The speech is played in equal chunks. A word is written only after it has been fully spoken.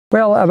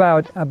Well,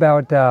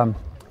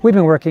 we've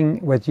been working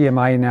with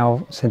GMI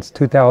now since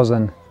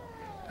 2000.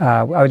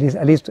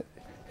 At least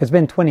it's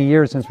been 20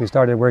 years since we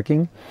started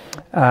working.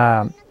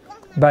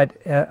 But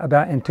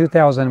about in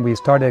 2000, we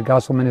started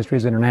Gospel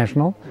Ministries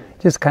International,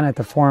 just kind of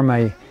to form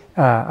a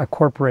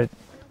corporate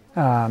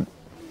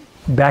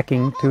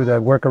backing to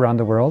the work around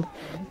the world,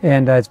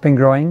 and it's been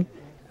growing.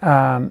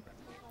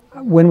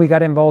 When we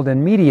got involved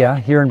in media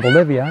here in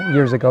Bolivia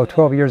years ago,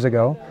 12 years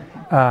ago,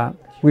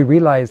 we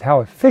realized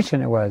how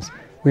efficient it was.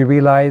 We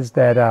realized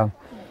that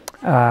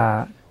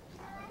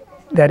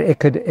that it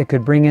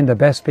could bring in the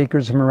best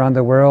speakers from around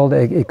the world.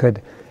 You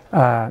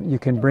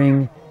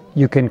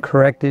can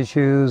correct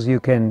issues,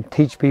 you can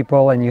teach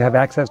people, and you have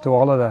access to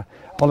all of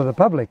the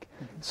public.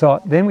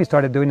 So then we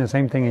started doing the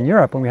same thing in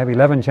Europe, and we have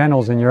 11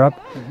 channels in Europe,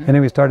 and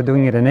then we started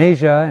doing it in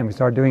Asia, and we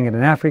started doing it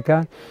in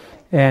Africa,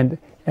 and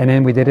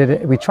then we did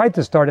it. We tried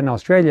to start in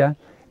Australia.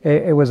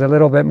 It was a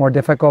little bit more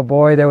difficult.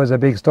 Boy, there was a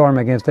big storm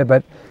against it.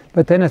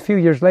 But then a few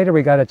years later,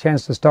 we got a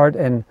chance to start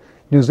in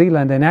New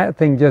Zealand, and that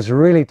thing just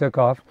really took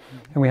off.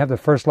 And we have the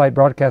First Light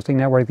Broadcasting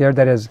Network there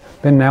that has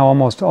been now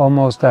almost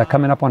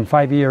coming up on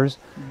 5 years,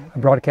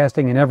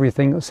 broadcasting in every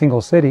single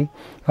city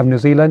of New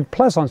Zealand,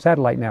 plus on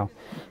satellite now.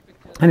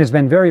 And it's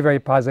been very, very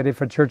positive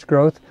for church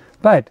growth.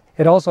 But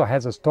it also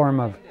has a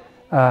storm of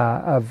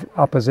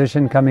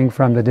opposition coming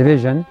from the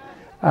division.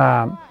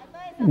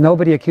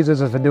 Nobody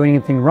accuses us of doing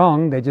anything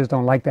wrong. They just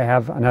don't like to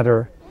have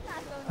another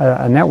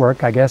a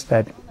network, I guess,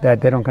 that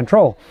they don't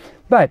control.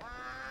 But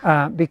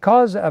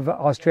because of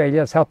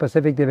Australia, South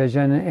Pacific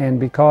Division, and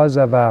because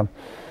of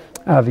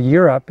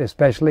Europe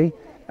especially,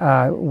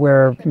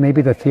 where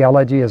maybe the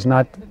theology is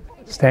not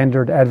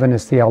standard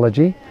Adventist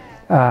theology,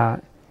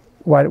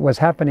 what was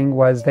happening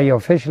was they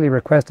officially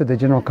requested the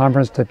General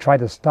Conference to try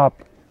to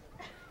stop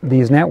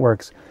these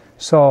networks.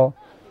 So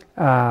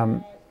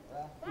Pastor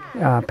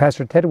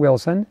Ted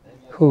Wilson,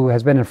 who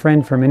has been a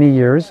friend for many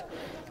years,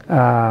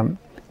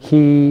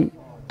 he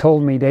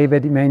told me,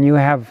 David, man, you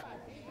have,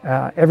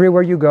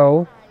 everywhere you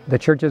go, the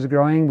church is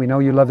growing. We know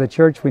you love the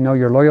church. We know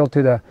you're loyal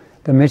to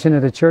the mission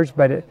of the church,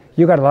 but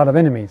you got a lot of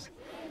enemies.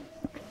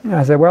 And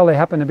I said, well, they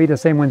happen to be the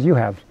same ones you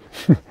have.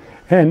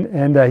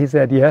 and he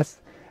said, yes.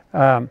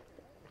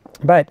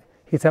 But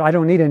he said, I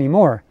don't need any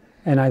more.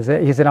 And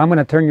he said, I'm going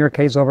to turn your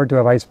case over to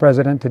a vice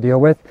president to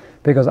deal with,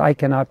 because I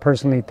cannot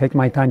personally take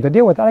my time to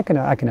deal with it.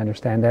 I can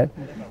understand that,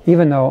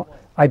 even though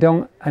I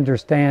don't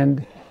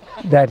understand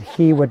that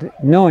he would,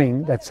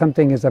 knowing that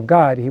something is of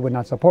God, he would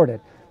not support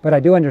it. But I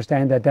do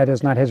understand that that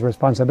is not his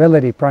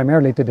responsibility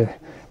primarily to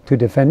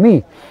defend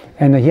me,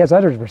 and he has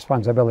other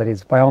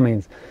responsibilities by all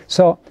means.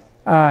 So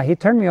he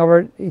turned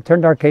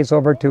our case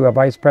over to a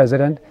vice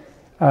president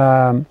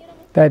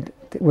that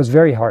was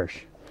very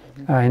harsh.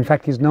 In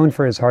fact, he's known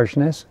for his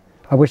harshness.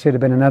 I wish it had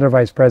been another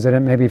vice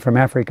president, maybe from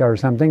Africa or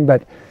something,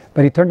 but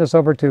he turned us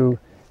over to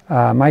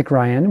Mike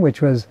Ryan,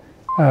 which was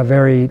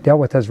dealt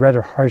with us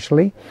rather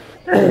harshly.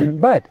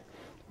 but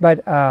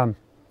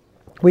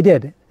we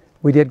did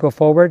go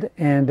forward,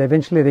 and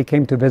eventually they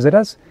came to visit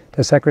us.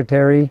 The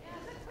secretary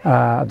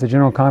of the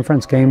General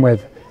Conference came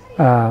with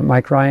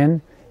Mike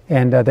Ryan,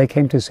 and they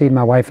came to see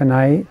my wife and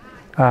I.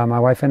 My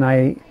wife and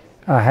I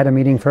had a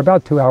meeting for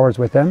about 2 hours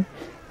with them.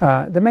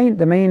 The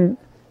main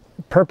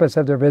purpose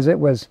of their visit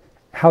was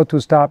how to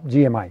stop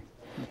GMI.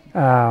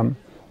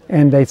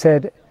 And they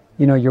said,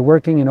 you're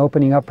working and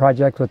opening up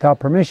projects without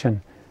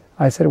permission.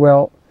 I said,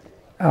 well,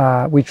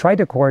 we try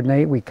to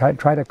coordinate. We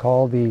try to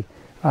call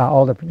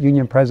all the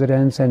union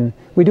presidents, and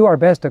we do our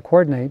best to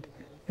coordinate.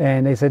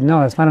 And they said,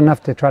 no, it's not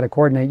enough to try to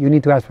coordinate. You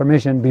need to ask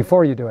permission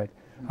before you do it.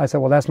 I said,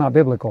 well, that's not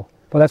biblical.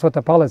 Well, that's what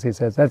the policy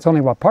says. That's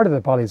only what part of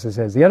the policy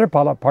says. The other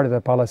part of the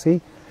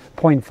policy,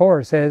 point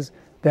 4, says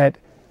that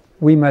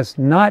we must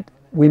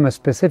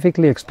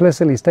specifically,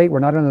 explicitly state we're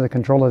not under the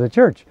control of the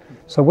church.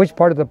 So which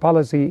part of the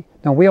policy?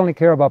 No, we only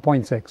care about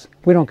point 6.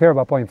 We don't care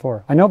about point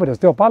 4. I know, but it's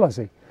still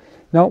policy.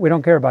 No, we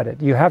don't care about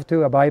it. You have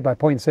to abide by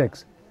point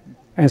 6.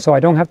 And so I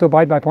don't have to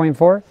abide by point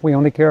 4. We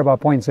only care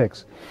about point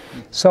 6.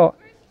 So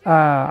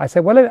I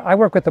said, well, I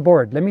work with the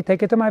board. Let me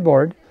take it to my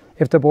board.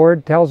 If the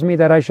board tells me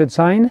that I should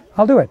sign,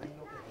 I'll do it.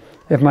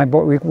 If my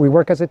board, we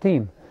work as a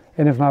team.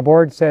 And if my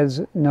board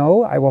says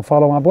no, I will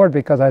follow my board,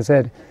 because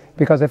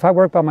if I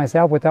work by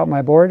myself without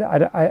my board,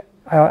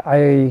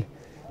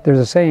 there's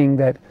a saying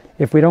that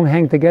if we don't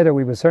hang together,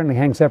 we would certainly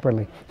hang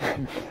separately.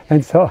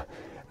 And so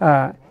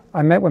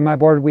I met with my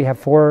board. We have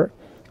 4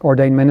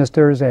 ordained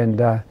ministers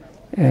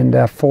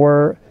and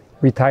 4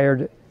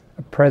 retired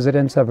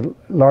presidents of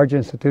large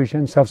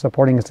institutions,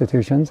 self-supporting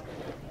institutions.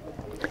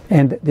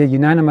 And the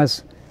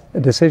unanimous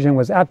decision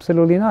was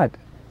absolutely not.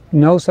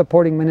 No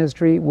supporting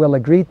ministry will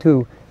agree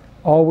to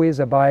always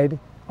abide,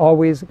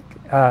 always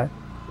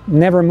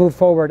never move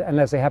forward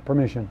unless they have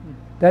permission.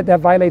 That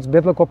violates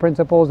biblical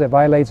principles. It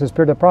violates the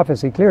spirit of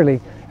prophecy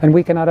clearly, and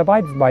we cannot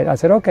abide by it. I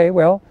said, okay,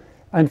 well,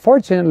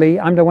 unfortunately,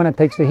 I'm the one that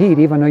takes the heat,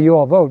 even though you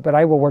all vote, but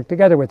I will work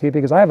together with you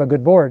because I have a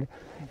good board,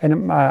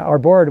 and our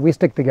board, we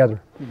stick together.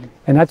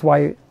 And that's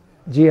why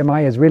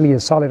GMI is really a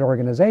solid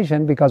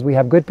organization, because we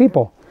have good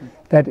people.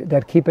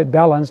 that keep it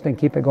balanced and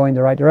keep it going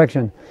the right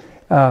direction.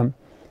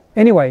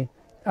 Anyway,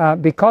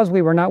 because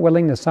we were not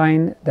willing to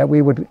sign that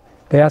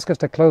they asked us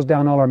to close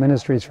down all our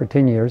ministries for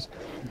 10 years.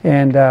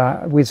 And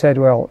we said,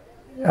 well,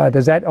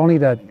 does that only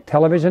the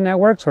television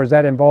networks, or does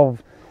that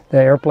involve the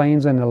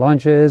airplanes and the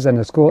lunches and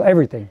the school,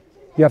 everything?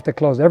 You have to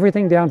close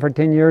everything down for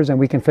 10 years and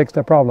we can fix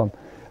the problem.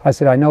 I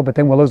said, I know, but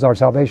then we'll lose our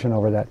salvation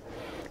over that.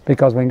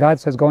 Because when God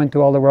says, go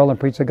into all the world and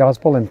preach the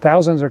gospel, and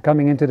thousands are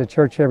coming into the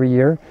church every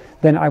year,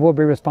 then I will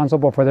be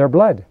responsible for their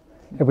blood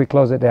if we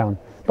close it down.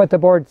 But the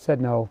board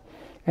said no.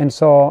 And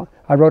so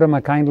I wrote them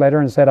a kind letter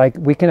and said,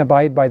 we can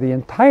abide by the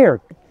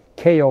entire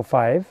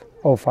K05,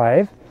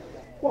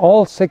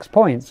 all 6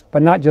 points,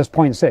 but not just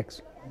point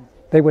 6.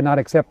 They would not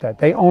accept that.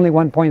 They only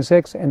want point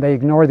 6 and they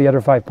ignore the other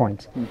 5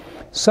 points.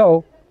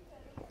 So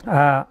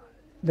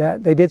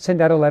they did send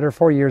out a letter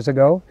 4 years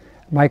ago.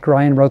 Mike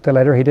Ryan wrote the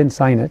letter. He didn't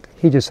sign it.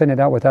 He just sent it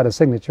out without a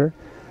signature.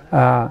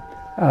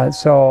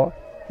 So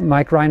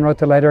Mike Ryan wrote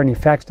the letter and he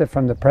faxed it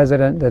from the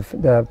president,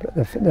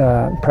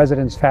 the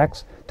president's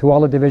fax to all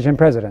the division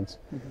presidents.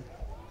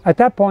 At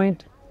that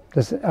point,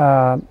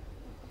 for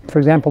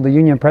example, the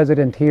union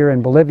president here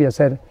in Bolivia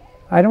said,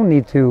 I don't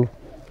need to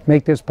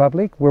make this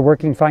public. We're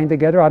working fine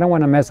together. I don't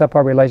want to mess up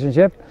our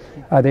relationship.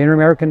 The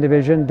Inter-American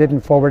division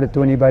didn't forward it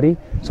to anybody.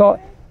 So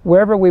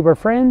wherever we were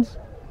friends,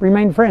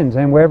 remain friends,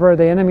 and wherever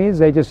the enemies,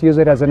 they just use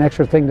it as an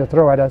extra thing to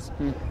throw at us.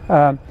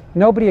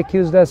 Nobody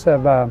accused us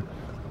of,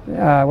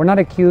 we're not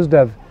accused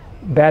of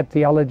bad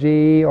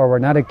theology, or we're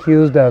not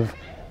accused of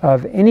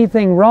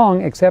anything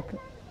wrong except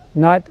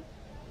not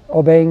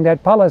obeying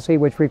that policy,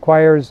 which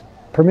requires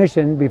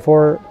permission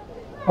before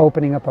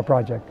opening up a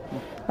project.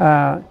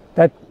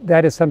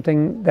 That is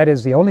something, that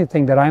is the only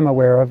thing that I'm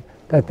aware of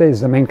that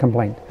is the main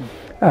complaint.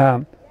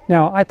 Now,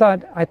 I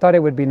thought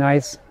it would be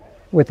nice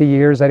with the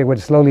years that it would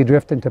slowly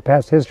drift into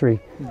past history,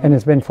 and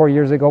it's been 4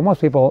 years ago.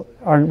 Most people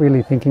aren't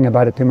really thinking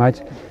about it too much,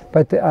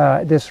 but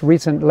this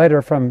recent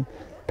letter from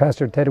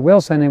Pastor Ted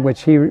Wilson, in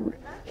which he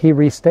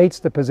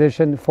restates the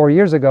position 4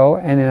 years ago,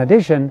 and in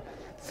addition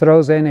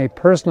throws in his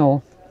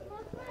personal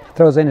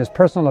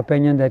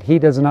opinion that he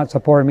does not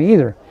support me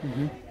either.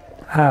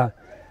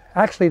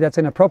 Actually, that's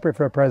inappropriate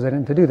for a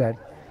president to do that.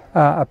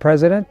 A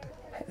president,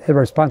 the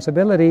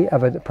responsibility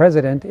of a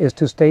president is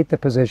to state the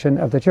position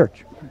of the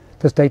church,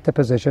 to state the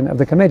position of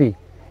the committee.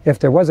 If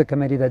there was a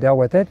committee that dealt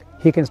with it,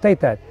 he can state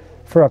that.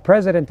 For a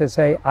president to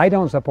say, I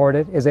don't support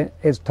it,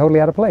 is totally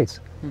out of place.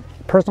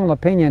 Personal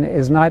opinion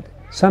is not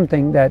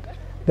something that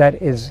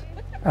is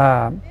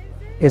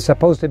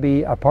supposed to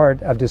be a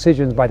part of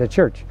decisions by the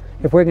church.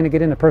 If we're going to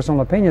get into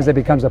personal opinions, it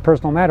becomes a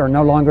personal matter.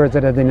 No longer is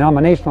it a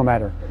denominational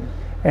matter.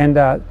 And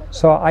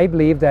so I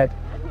believe that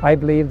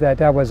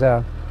was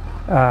a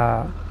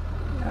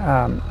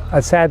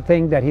sad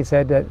thing that he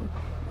said,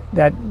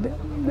 that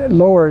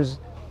lowers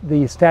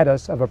the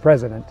status of a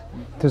president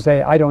to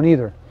say, I don't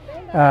either.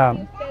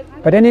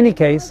 But in any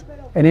case,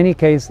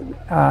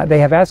 they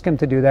have asked him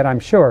to do that, I'm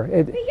sure.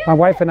 My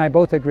wife and I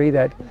both agree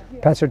that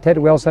Pastor Ted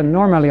Wilson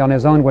normally on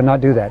his own would not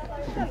do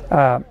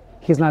that.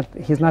 He's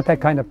not that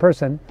kind of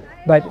person,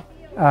 but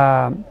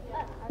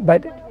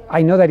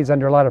I know that he's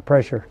under a lot of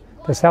pressure.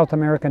 The South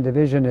American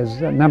division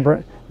is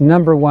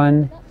number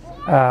one.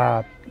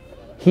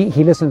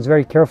 He listens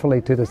very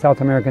carefully to the South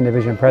American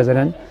division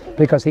president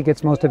because he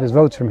gets most of his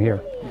votes from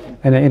here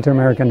in the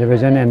Inter-American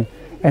division,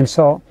 and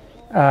so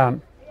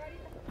I'm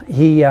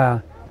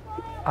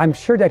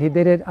sure that he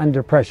did it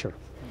under pressure,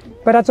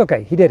 but that's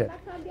okay. He did it,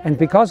 and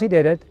because he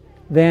did it,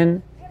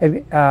 then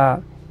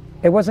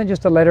it wasn't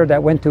just a letter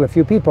that went to a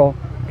few people.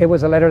 It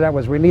was a letter that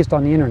was released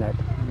on the internet.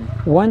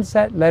 Once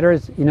that letter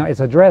is,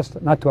 it's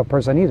addressed not to a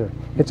person either.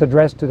 It's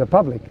addressed to the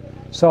public.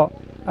 So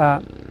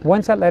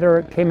once that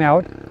letter came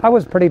out, I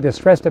was pretty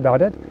distressed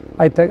about it.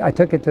 I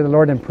took it to the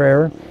Lord in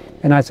prayer,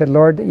 and I said,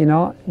 Lord,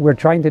 we're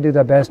trying to do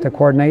the best to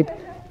coordinate.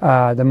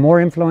 The more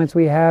influence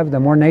we have, the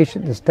more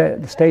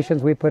the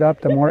stations we put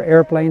up, the more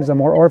airplanes, the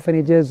more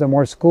orphanages, the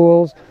more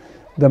schools,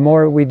 the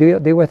more we deal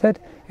with it.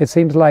 It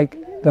seems like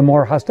the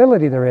more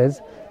hostility there is.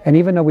 And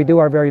even though we do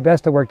our very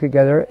best to work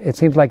together, it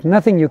seems like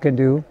nothing you can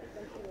do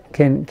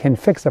can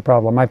fix the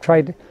problem. I've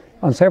tried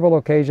on several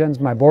occasions.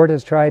 My board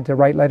has tried to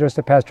write letters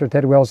to Pastor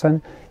Ted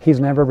Wilson. He's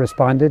never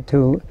responded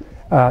to.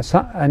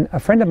 A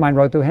friend of mine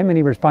wrote to him, and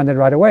he responded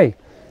right away,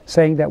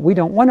 saying that we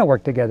don't want to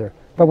work together.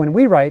 But when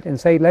we write and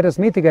say, let us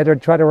meet together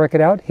to try to work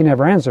it out, he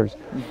never answers.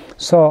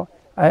 So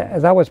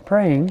as I was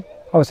praying,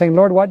 I was saying,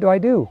 Lord, what do I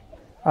do?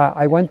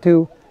 I want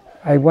to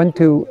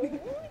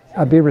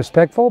be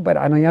respectful, but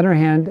on the other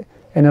hand,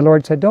 and the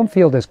Lord said, don't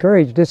feel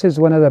discouraged. This is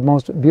one of the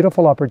most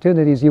beautiful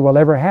opportunities you will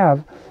ever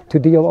have to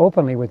deal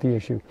openly with the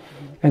issue.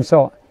 And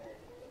so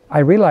I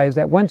realized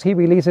that once he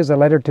releases a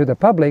letter to the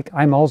public,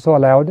 I'm also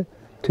allowed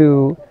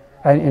to,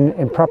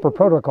 in proper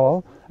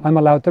protocol, I'm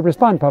allowed to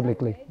respond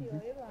publicly.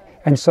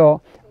 And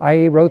so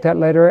I wrote that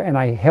letter and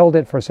I held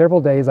it for several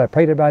days. I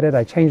prayed about it.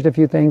 I changed a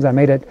few things.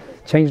 I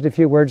changed a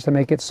few words to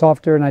make it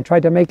softer, and I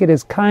tried to make it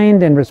as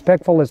kind and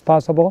respectful as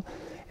possible,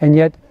 and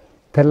yet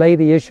to lay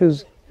the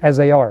issues as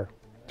they are,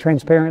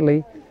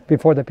 transparently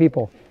before the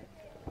people.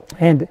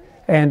 And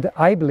And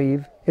I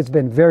believe it's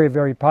been very,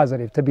 very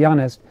positive. To be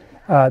honest,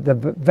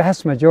 the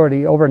vast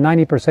majority, over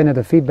 90% of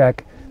the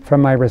feedback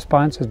from my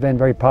response has been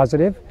very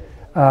positive.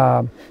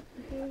 I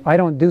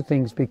don't do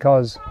things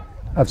because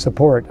of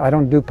support. I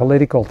don't do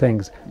political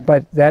things.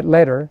 But that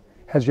letter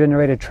has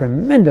generated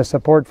tremendous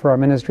support for our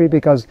ministry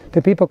because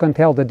the people can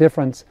tell the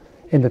difference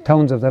in the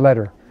tones of the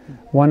letter.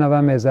 One of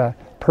them is a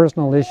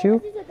personal issue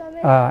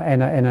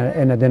and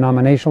a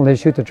denominational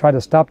issue to try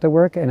to stop the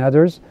work, and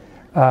others.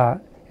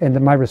 And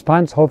my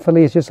response,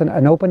 hopefully, is just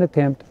an open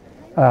attempt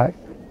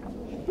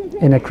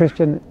in a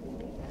Christian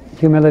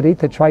humility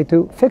to try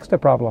to fix the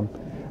problem.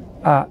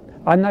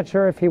 I'm not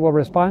sure if he will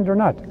respond or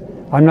not.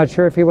 I'm not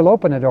sure if he will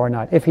open it or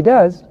not. If he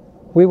does,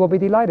 we will be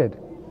delighted.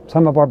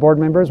 Some of our board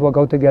members will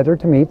go together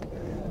to meet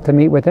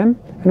with him,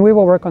 and we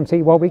will work on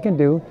see what we can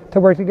do to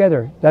work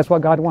together. That's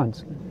what God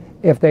wants.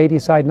 If they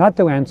decide not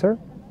to answer,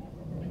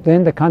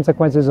 then the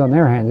consequences on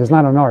their hands. It's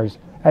not on ours.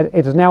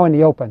 It is now in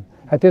the open.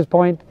 At this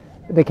point,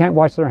 they can't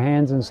wash their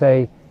hands and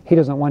say, he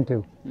doesn't want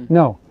to.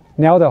 No.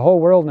 Now the whole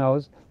world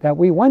knows that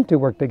we want to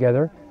work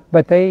together,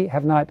 but they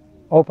have not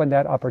opened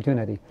that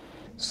opportunity.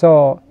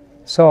 So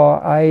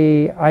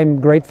I'm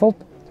grateful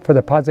for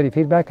the positive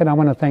feedback, and I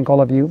want to thank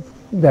all of you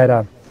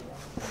that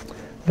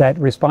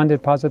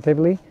responded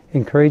positively,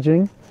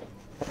 encouraging.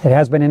 It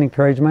has been an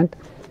encouragement.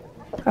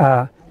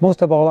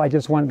 Most of all, I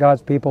just want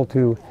God's people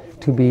to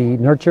be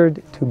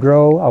nurtured, to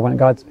grow. I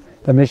want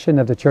the mission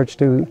of the church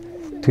to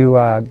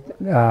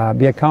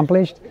be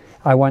accomplished.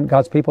 I want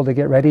God's people to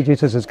get ready.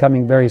 Jesus is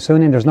coming very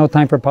soon, and there's no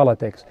time for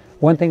politics.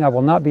 One thing I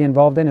will not be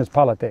involved in is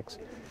politics.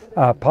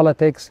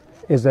 Politics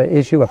is the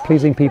issue of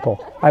pleasing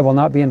people. I will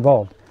not be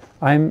involved.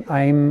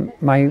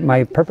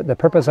 The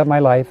purpose of my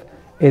life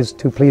is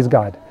to please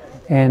God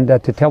and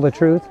to tell the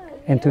truth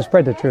and to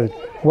spread the truth.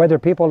 Whether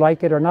people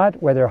like it or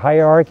not, whether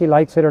hierarchy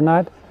likes it or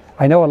not,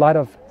 I know a lot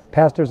of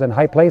pastors in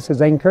high places,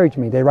 they encourage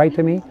me. They write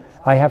to me.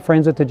 I have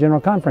friends at the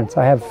General Conference.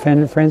 I have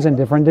friends in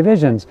different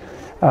divisions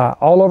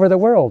all over the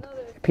world.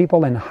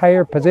 People in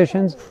higher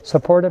positions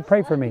support and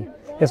pray for me.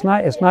 It's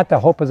not the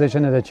whole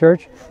position of the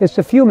church. It's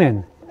the few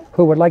men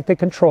who would like to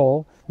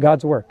control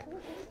God's work.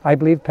 I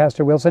believe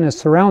Pastor Wilson is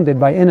surrounded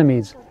by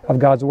enemies of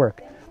God's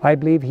work. I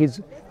believe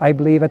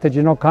at the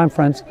General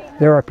Conference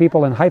there are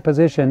people in high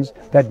positions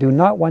that do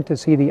not want to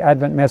see the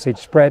Advent message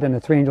spread and the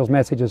Three Angels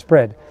message is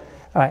spread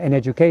in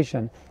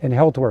education, in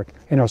health work,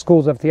 in our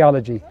schools of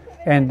theology.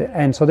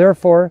 And so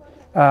therefore,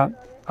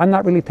 I'm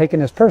not really taking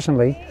this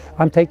personally.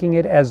 I'm taking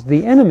it as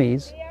the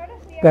enemies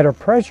that are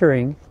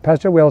pressuring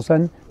Pastor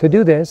Wilson to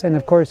do this, and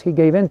of course he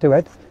gave into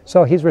it,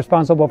 so he's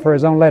responsible for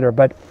his own letter,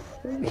 but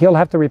he'll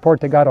have to report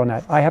to God on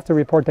that. I have to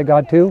report to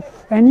God too,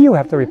 and you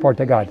have to report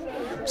to God.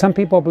 Some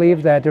people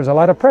believe that there's a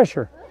lot of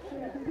pressure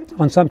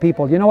on some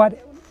people. You know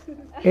what?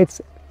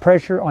 It's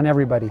pressure on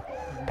everybody.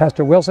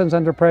 Pastor Wilson's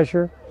under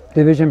pressure,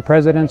 division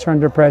presidents are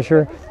under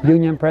pressure,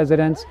 union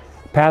presidents,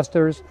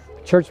 pastors,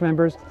 church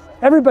members,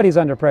 everybody's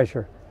under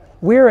pressure.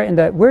 We're in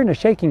a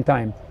shaking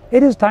time.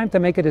 It is time to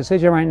make a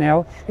decision right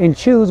now and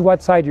choose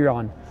what side you're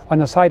on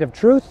the side of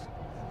truth,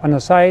 on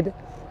the side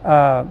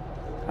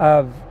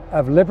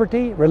of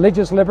liberty,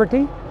 religious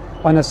liberty,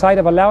 on the side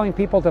of allowing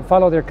people to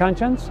follow their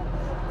conscience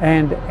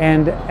and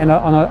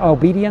on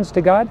obedience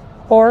to God,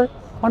 or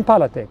on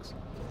politics.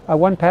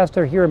 One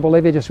pastor here in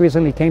Bolivia just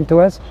recently came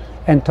to us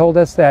and told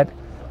us that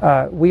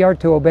we are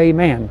to obey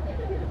man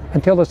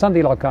until the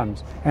Sunday law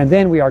comes, and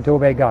then we are to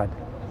obey God.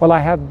 Well, I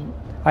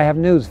have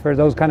news for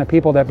those kind of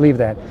people that believe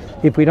that.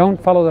 If we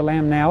don't follow the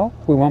Lamb now,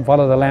 we won't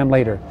follow the Lamb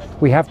later.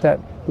 We have to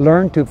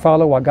learn to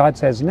follow what God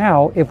says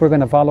now if we're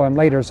going to follow Him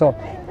later. So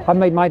I've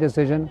made my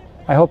decision.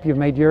 I hope you've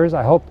made yours.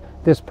 I hope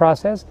this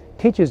process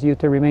teaches you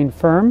to remain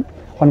firm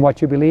on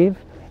what you believe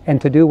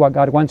and to do what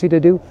God wants you to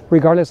do,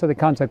 regardless of the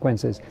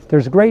consequences.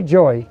 There's great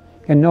joy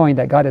in knowing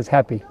that God is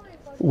happy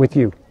with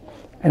you.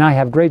 And I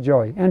have great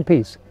joy and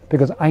peace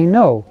because I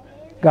know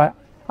God,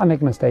 I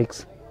make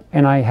mistakes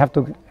and I have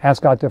to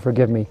ask God to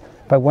forgive me.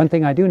 But one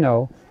thing I do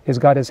know is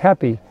God is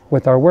happy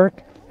with our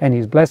work, and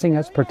He's blessing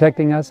us,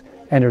 protecting us,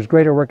 and there's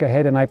greater work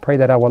ahead, and I pray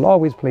that I will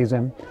always please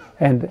Him.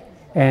 And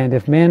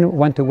if men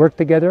want to work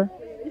together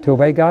to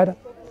obey God,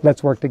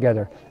 let's work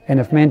together. And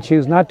if men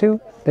choose not to,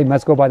 they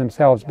must go by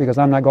themselves, because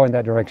I'm not going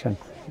that direction.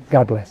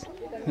 God bless.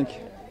 Thank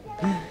you.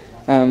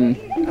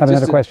 Have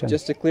another question.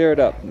 Just to clear it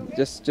up,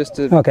 just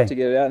to Okay. to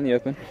get it out in the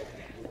open.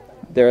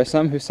 There are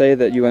some who say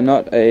that you are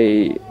not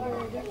a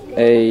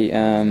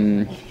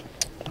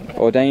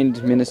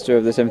ordained minister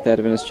of the Seventh-day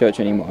Adventist Church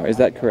anymore. Is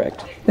that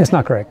correct? It's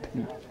not correct.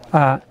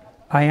 I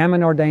am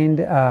an ordained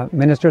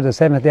minister of the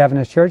Seventh-day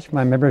Adventist Church.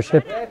 My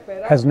membership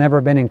has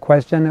never been in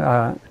question.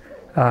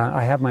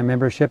 I have my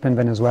membership in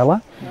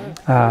Venezuela.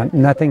 I've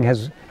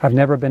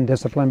never been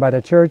disciplined by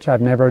the church.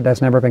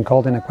 That's never been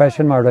called into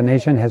question. My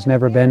ordination has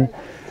never been.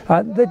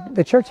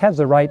 The church has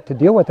the right to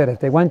deal with it if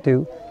they want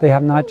to. They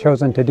have not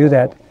chosen to do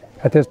that.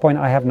 At this point,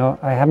 I have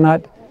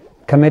not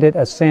committed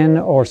a sin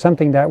or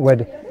something that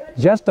would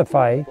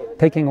justify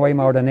taking away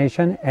my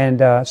ordination,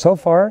 and so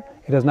far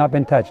it has not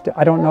been touched.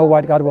 I don't know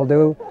what God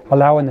will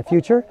allow in the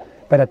future,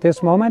 but at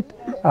this moment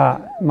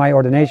my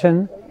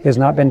ordination has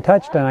not been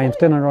touched, and I am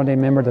still an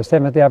ordained member of the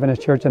Seventh-day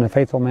Adventist Church and a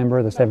faithful member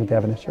of the Seventh-day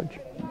Adventist Church.